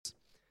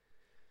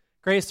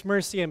Grace,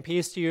 mercy, and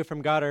peace to you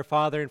from God our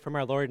Father and from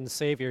our Lord and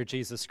Savior,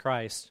 Jesus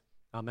Christ.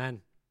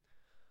 Amen.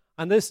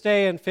 On this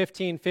day in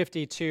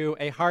 1552,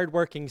 a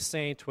hard-working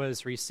saint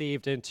was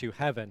received into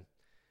heaven.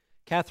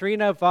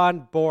 Katharina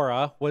von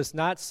Bora was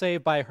not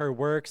saved by her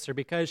works or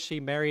because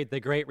she married the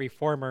great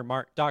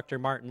reformer Dr.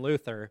 Martin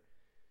Luther.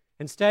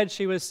 Instead,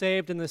 she was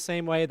saved in the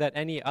same way that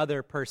any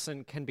other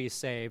person can be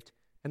saved,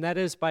 and that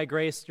is by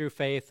grace through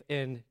faith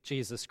in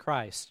Jesus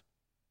Christ.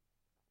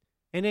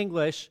 In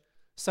English,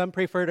 some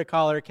prefer to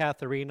call her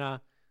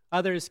Katharina,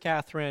 others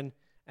Catherine,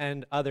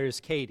 and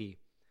others Katie.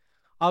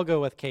 I'll go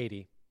with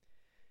Katie.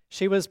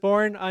 She was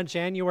born on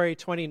January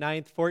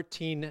 29,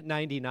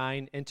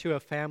 1499, into a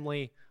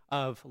family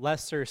of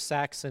Lesser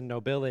Saxon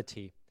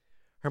nobility.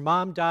 Her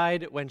mom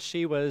died when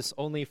she was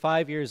only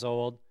 5 years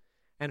old,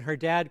 and her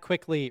dad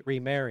quickly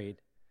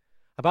remarried.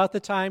 About the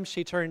time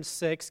she turned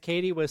 6,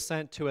 Katie was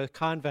sent to a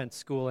convent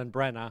school in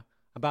Brenna,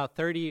 about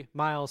 30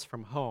 miles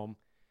from home,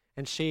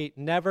 and she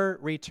never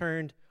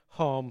returned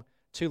home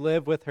to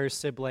live with her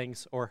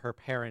siblings or her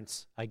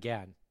parents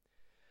again.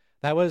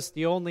 That was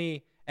the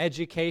only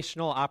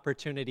educational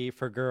opportunity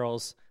for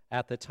girls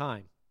at the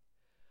time.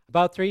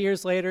 About 3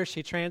 years later,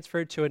 she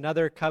transferred to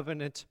another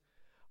convent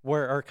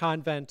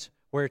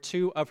where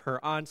two of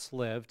her aunts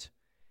lived,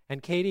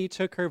 and Katie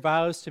took her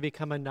vows to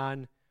become a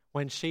nun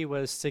when she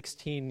was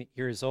 16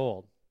 years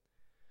old.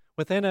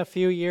 Within a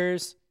few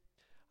years,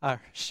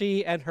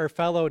 she and her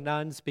fellow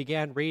nuns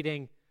began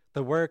reading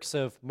the works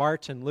of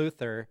Martin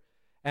Luther,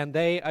 and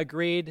they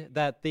agreed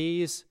that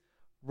these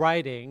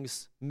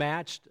writings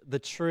matched the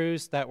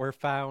truths that were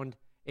found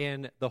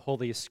in the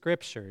Holy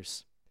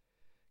Scriptures.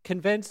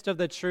 Convinced of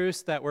the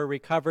truths that were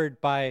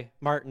recovered by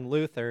Martin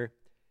Luther,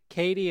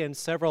 Katie and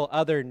several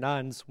other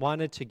nuns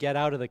wanted to get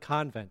out of the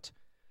convent,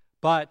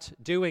 but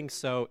doing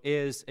so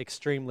is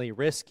extremely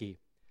risky.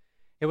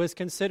 It was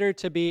considered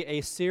to be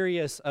a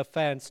serious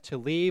offense to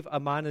leave a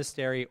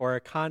monastery or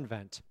a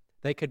convent.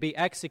 They could be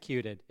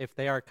executed if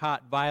they are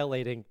caught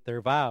violating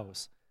their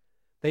vows.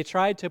 They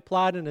tried to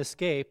plot an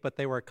escape, but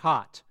they were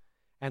caught,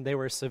 and they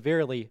were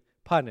severely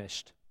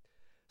punished.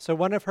 So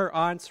one of her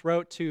aunts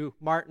wrote to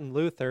Martin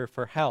Luther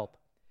for help.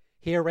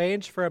 He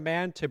arranged for a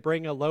man to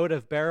bring a load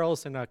of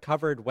barrels in a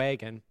covered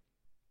wagon,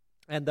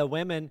 and the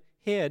women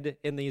hid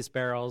in these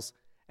barrels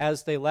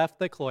as they left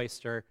the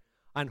cloister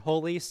on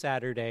Holy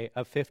Saturday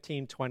of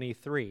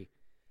 1523.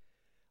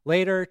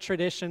 Later,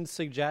 tradition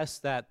suggests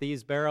that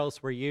these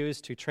barrels were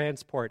used to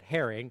transport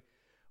herring,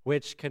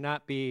 which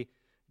cannot be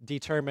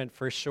determined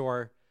for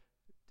sure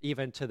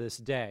even to this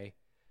day.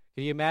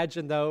 Can you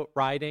imagine, though,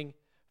 riding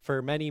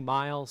for many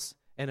miles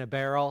in a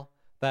barrel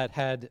that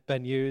had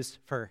been used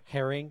for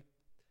herring?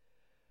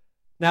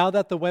 Now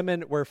that the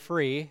women were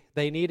free,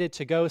 they needed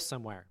to go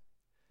somewhere.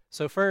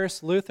 So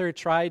first, Luther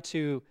tried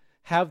to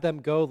have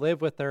them go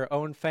live with their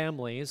own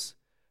families,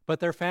 but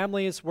their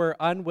families were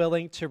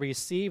unwilling to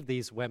receive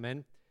these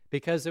women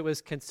because it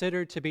was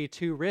considered to be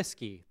too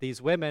risky.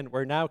 These women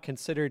were now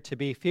considered to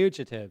be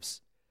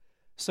fugitives.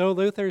 So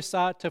Luther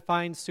sought to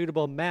find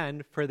suitable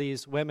men for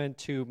these women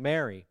to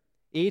marry.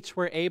 Each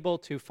were able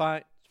to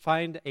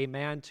find a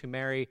man to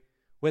marry,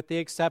 with the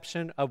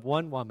exception of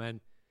one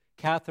woman,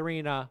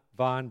 Katharina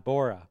von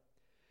Bora.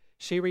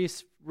 She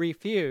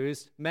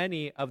refused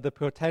many of the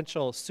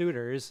potential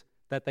suitors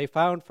that they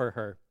found for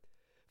her.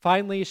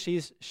 Finally,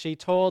 she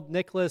told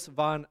Nicholas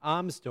von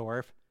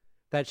Amsdorf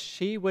that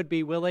she would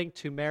be willing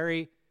to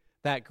marry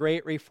that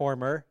great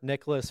reformer,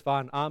 Nicholas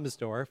von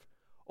Amsdorf,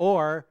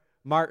 or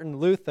Martin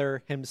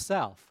Luther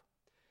himself.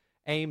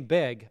 Aim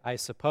big, I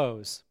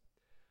suppose.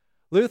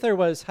 Luther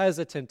was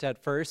hesitant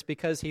at first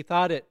because he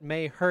thought it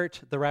may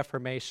hurt the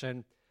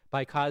Reformation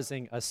by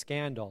causing a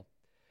scandal.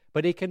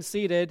 But he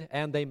conceded,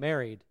 and they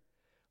married.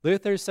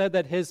 Luther said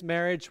that his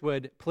marriage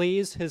would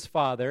please his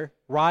father,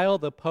 rile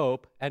the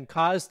Pope, and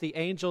cause the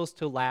angels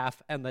to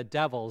laugh and the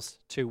devils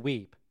to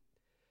weep.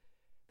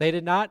 They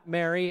did not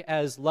marry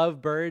as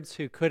lovebirds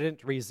who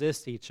couldn't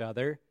resist each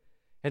other.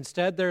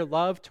 Instead, their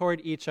love toward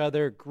each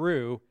other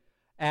grew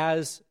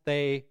as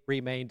they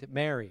remained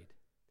married.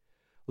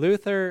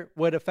 Luther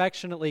would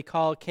affectionately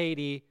call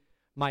Katie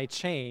my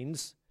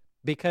chains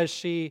because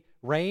she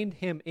reined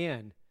him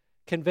in,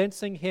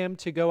 convincing him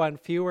to go on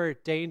fewer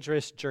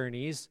dangerous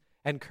journeys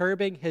and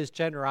curbing his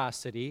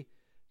generosity,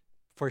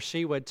 for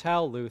she would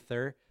tell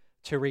Luther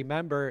to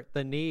remember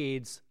the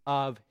needs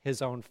of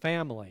his own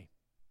family.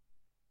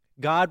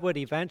 God would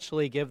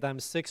eventually give them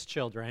 6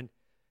 children,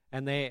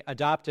 and they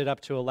adopted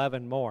up to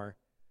 11 more.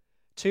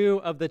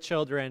 2 of the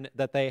children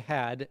that they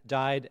had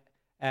died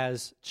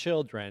as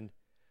children,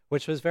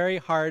 which was very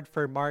hard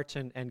for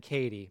Martin and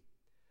Katie.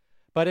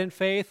 But in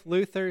faith,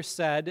 Luther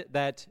said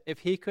that if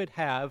he could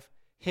have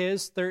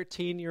his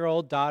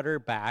 13-year-old daughter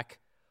back,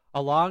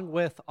 along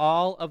with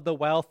all of the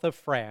wealth of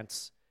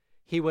France,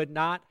 he would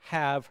not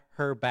have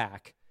her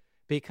back,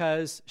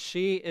 because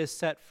she is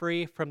set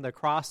free from the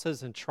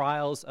crosses and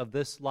trials of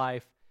this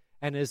life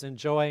and is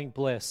enjoying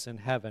bliss in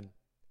heaven.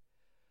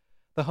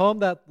 The home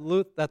that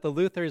the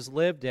Luthers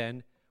lived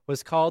in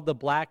was called the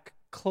Black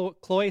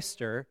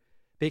Cloister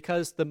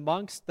because the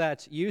monks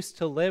that used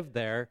to live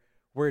there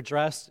were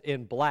dressed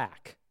in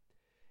black.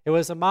 It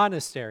was a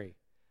monastery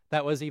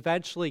that was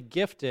eventually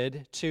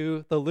gifted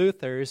to the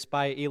Luthers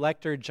by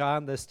Elector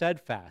John the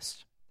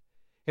Steadfast.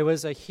 It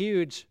was a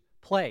huge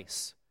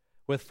place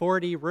with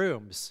 40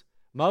 rooms,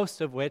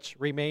 most of which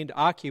remained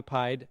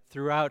occupied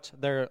throughout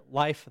their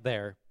life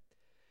there.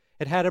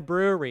 It had a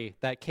brewery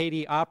that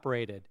Katie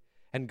operated,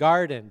 and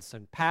gardens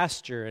and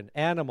pasture and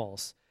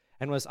animals,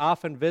 and was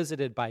often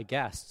visited by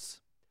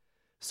guests.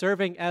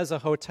 Serving as a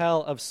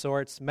hotel of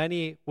sorts,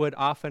 many would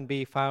often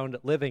be found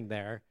living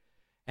there,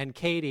 and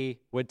Katie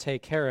would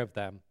take care of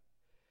them.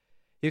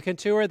 You can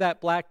tour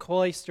that black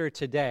cloister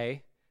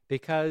today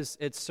because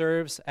it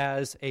serves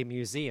as a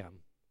museum.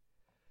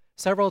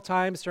 Several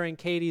times during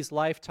Katie's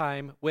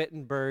lifetime,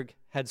 Wittenberg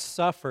had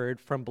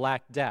suffered from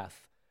Black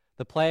Death,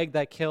 the plague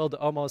that killed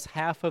almost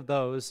half of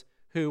those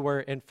who were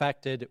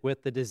infected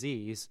with the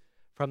disease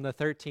from the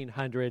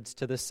 1300s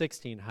to the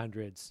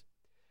 1600s.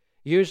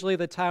 Usually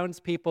the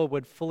townspeople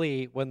would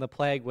flee when the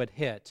plague would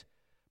hit,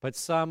 but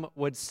some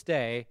would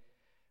stay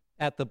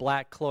at the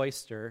Black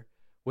Cloister,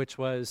 which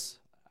was,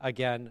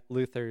 again,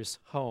 Luther's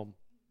home.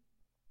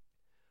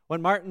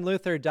 When Martin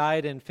Luther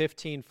died in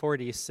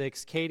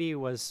 1546, Katie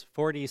was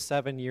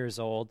 47 years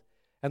old,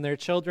 and their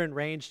children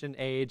ranged in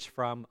age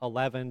from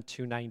 11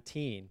 to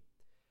 19.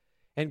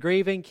 In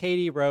grieving,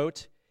 Katie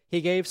wrote,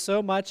 "He gave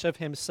so much of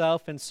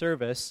himself in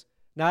service,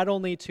 not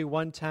only to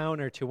one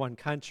town or to one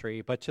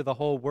country, but to the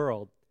whole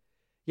world.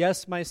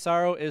 Yes, my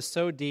sorrow is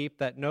so deep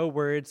that no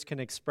words can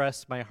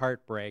express my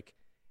heartbreak,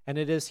 and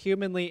it is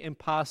humanly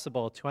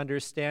impossible to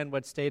understand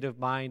what state of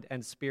mind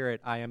and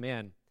spirit I am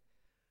in.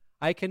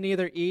 I can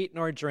neither eat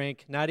nor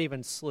drink, not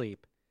even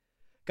sleep.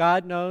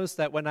 God knows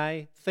that when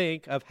I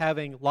think of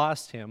having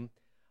lost him,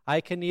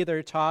 I can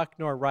neither talk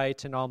nor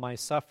write in all my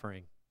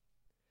suffering."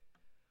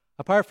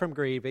 Apart from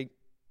grieving,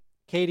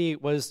 Katie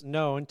was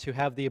known to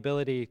have the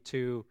ability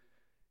to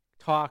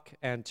talk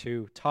and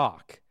to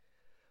talk.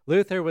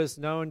 Luther was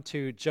known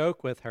to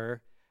joke with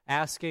her,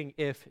 asking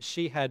if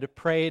she had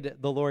prayed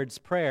the Lord's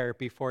Prayer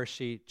before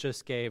she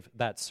just gave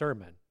that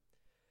sermon.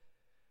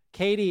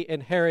 Katie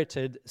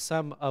inherited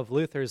some of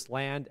Luther's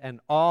land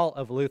and all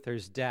of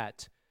Luther's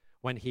debt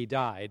when he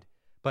died,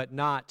 but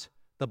not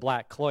the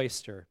Black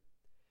Cloister.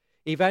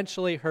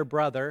 Eventually, her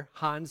brother,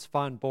 Hans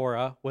von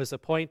Bora, was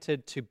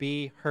appointed to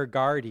be her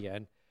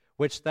guardian,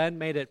 which then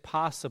made it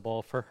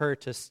possible for her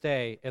to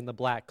stay in the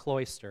Black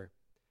Cloister.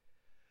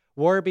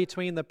 War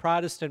between the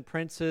Protestant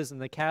princes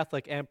and the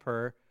Catholic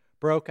emperor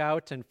broke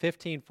out in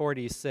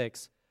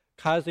 1546,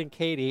 causing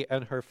Katie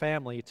and her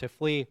family to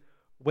flee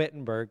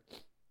Wittenberg.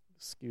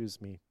 Excuse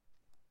me.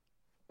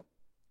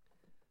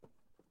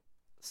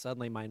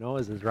 Suddenly my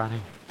nose is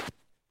running.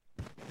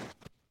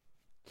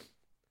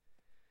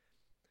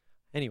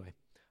 Anyway,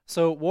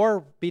 so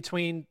war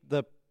between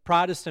the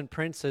Protestant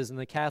princes and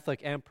the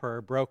Catholic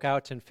emperor broke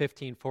out in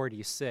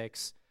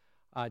 1546,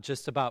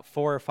 just about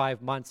 4 or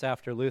 5 months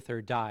after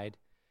Luther died,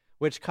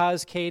 which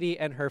caused Katie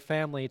and her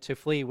family to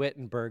flee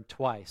Wittenberg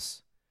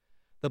twice.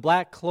 The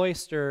Black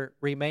Cloister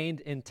remained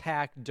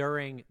intact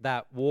during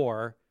that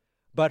war,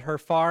 but her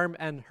farm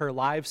and her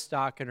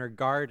livestock and her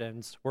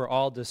gardens were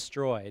all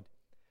destroyed.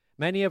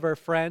 Many of her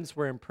friends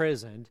were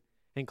imprisoned,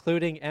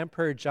 including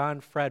Emperor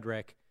John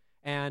Frederick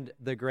and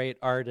the great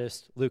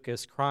artist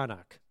Lucas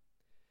Cranach.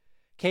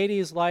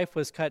 Katie's life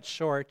was cut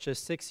short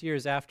just 6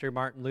 years after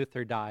Martin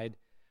Luther died,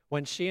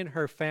 when she and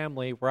her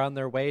family were on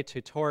their way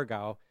to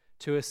Torgau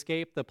to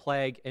escape the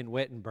plague in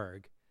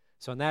Wittenberg.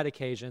 So on that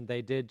occasion,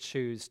 they did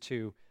choose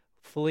to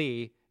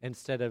flee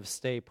instead of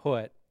stay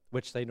put,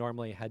 which they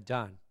normally had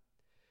done.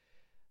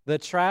 The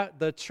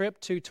trip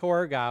to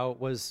Torgau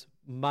was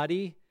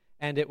muddy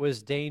and it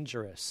was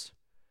dangerous.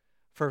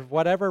 For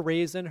whatever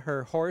reason,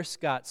 her horse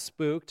got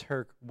spooked,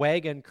 her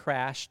wagon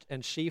crashed,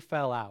 and she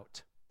fell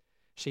out.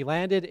 She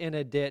landed in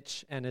a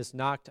ditch and is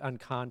knocked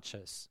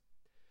unconscious.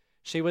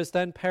 She was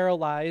then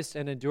paralyzed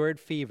and endured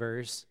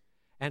fevers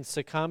and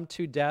succumbed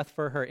to death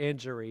for her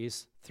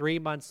injuries 3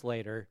 months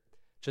later,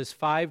 just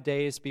 5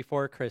 days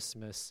before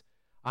Christmas,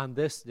 on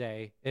this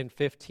day in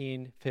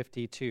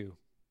 1552.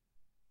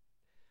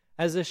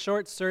 As a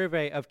short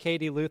survey of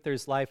Katie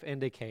Luther's life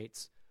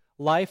indicates,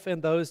 life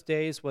in those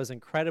days was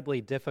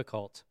incredibly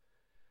difficult.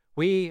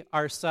 We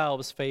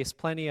ourselves face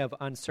plenty of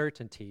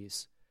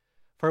uncertainties,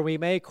 for we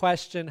may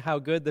question how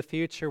good the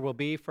future will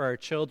be for our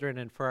children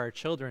and for our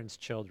children's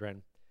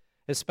children,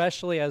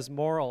 especially as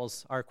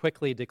morals are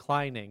quickly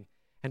declining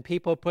and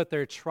people put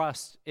their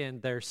trust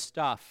in their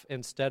stuff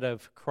instead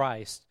of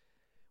Christ.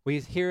 We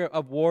hear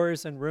of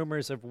wars and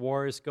rumors of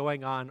wars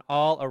going on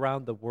all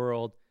around the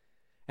world,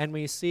 and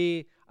we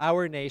see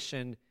our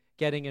nation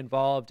getting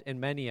involved in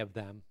many of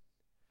them.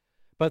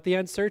 But the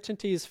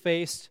uncertainties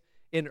faced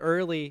in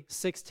early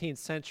 16th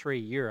century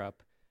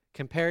Europe,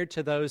 compared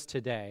to those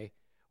today,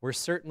 were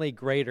certainly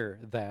greater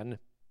then.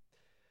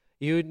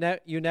 You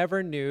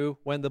never knew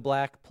when the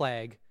Black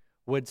Plague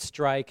would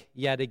strike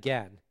yet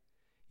again.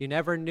 You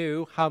never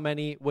knew how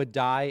many would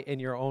die in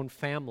your own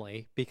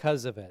family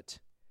because of it.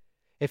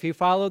 If you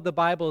followed the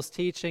Bible's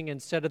teaching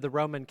instead of the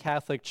Roman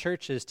Catholic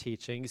Church's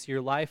teachings,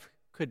 your life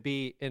could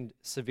be in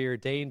severe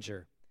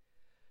danger.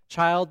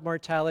 Child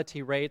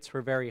mortality rates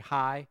were very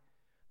high.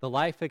 The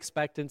life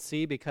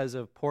expectancy, because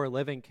of poor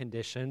living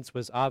conditions,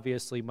 was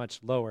obviously much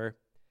lower.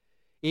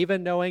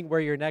 Even knowing where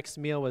your next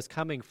meal was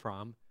coming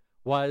from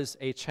was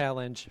a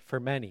challenge for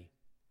many.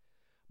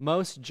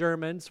 Most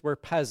Germans were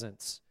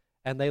peasants,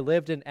 and they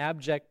lived in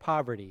abject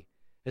poverty,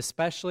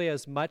 especially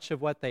as much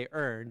of what they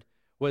earned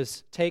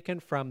was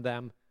taken from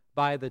them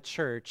by the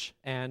church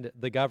and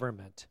the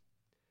government.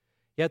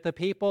 Yet the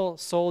people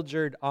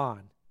soldiered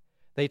on.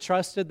 They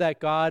trusted that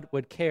God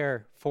would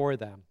care for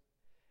them,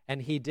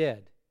 and he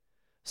did.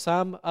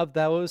 Some of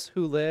those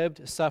who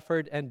lived,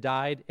 suffered, and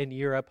died in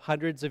Europe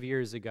hundreds of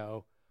years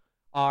ago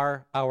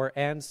are our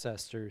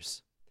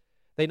ancestors.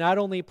 They not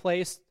only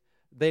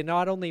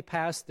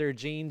passed their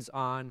genes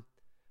on,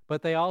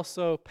 but they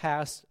also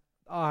passed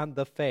on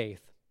the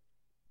faith.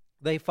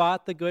 They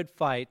fought the good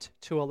fight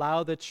to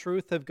allow the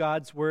truth of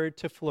God's word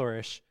to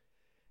flourish,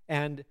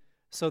 and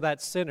so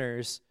that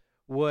sinners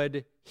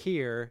would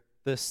hear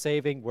the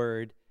saving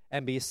word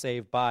and be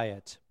saved by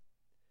it.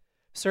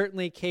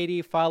 Certainly,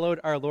 Katie followed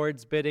our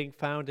Lord's bidding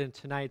found in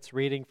tonight's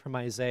reading from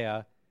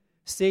Isaiah.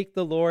 Seek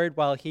the Lord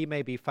while he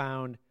may be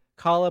found.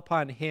 Call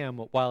upon him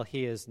while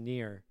he is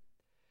near.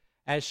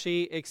 As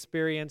she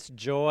experienced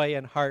joy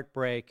and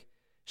heartbreak,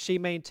 she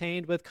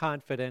maintained with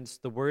confidence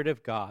the word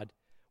of God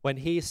when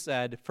he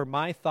said, "For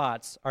my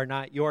thoughts are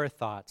not your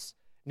thoughts,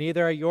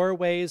 neither are your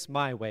ways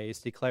my ways,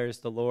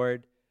 declares the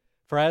Lord.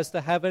 For as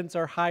the heavens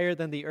are higher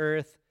than the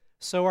earth,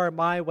 so are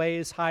my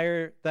ways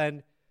higher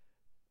than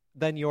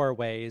your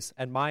ways,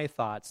 and my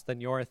thoughts than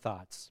your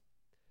thoughts."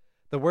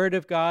 The word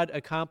of God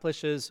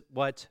accomplishes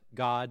what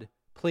God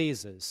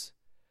pleases.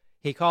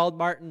 He called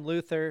Martin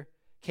Luther,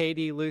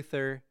 Katie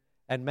Luther,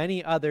 and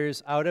many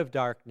others out of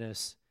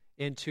darkness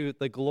into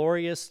the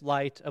glorious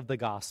light of the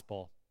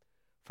gospel.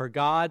 For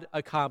God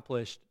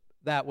accomplished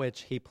that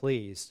which he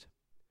pleased.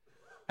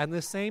 And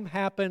the same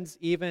happens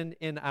even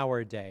in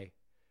our day.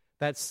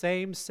 That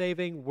same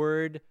saving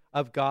word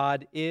of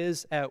God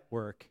is at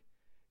work,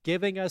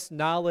 giving us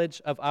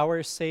knowledge of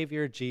our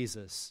Savior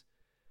Jesus,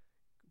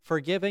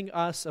 forgiving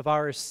us of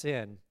our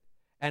sin,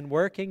 and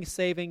working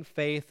saving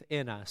faith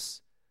in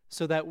us,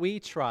 so that we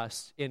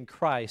trust in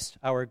Christ,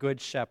 our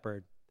good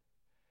shepherd.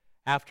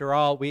 After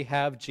all, we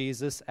have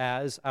Jesus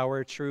as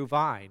our true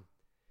vine.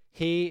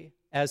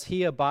 As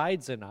he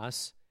abides in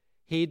us,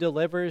 he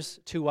delivers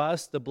to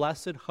us the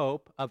blessed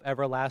hope of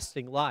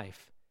everlasting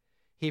life.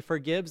 He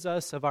forgives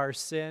us of our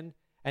sin,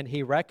 and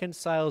he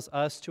reconciles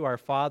us to our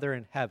Father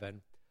in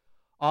heaven,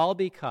 all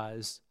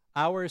because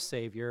our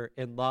Savior,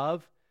 in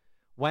love,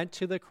 went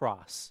to the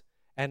cross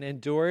and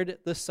endured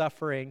the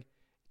suffering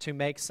to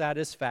make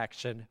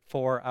satisfaction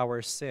for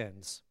our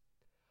sins.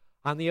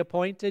 On the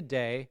appointed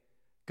day,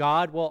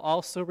 God will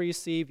also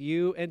receive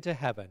you into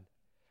heaven,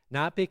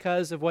 not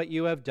because of what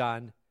you have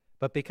done,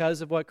 but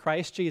because of what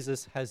Christ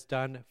Jesus has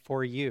done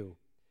for you.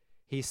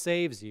 He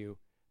saves you,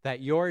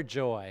 that your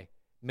joy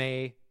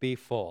may be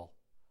full.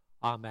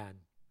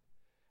 Amen.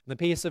 The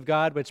peace of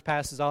God, which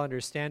passes all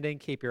understanding,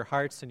 keep your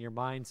hearts and your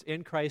minds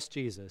in Christ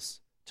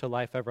Jesus to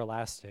life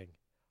everlasting.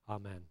 Amen.